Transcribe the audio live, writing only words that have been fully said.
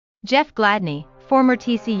Jeff Gladney, former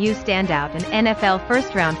TCU standout and NFL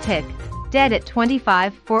first-round pick, dead at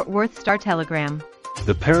 25. Fort Worth Star-Telegram.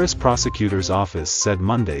 The Paris prosecutor's office said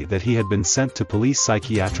Monday that he had been sent to police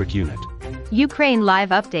psychiatric unit. Ukraine live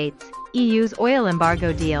updates, EU's oil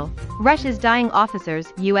embargo deal, Russia's dying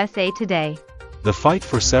officers, USA Today. The fight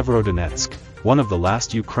for Severodonetsk, one of the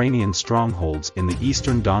last Ukrainian strongholds in the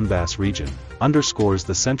eastern Donbass region, underscores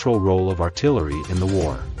the central role of artillery in the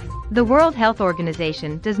war. The World Health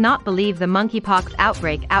Organization does not believe the monkeypox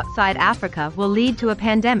outbreak outside Africa will lead to a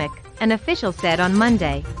pandemic, an official said on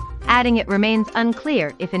Monday, adding it remains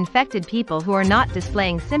unclear if infected people who are not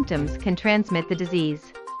displaying symptoms can transmit the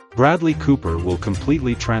disease. Bradley Cooper will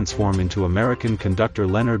completely transform into American conductor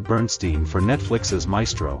Leonard Bernstein for Netflix's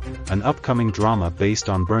Maestro, an upcoming drama based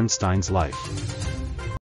on Bernstein's life.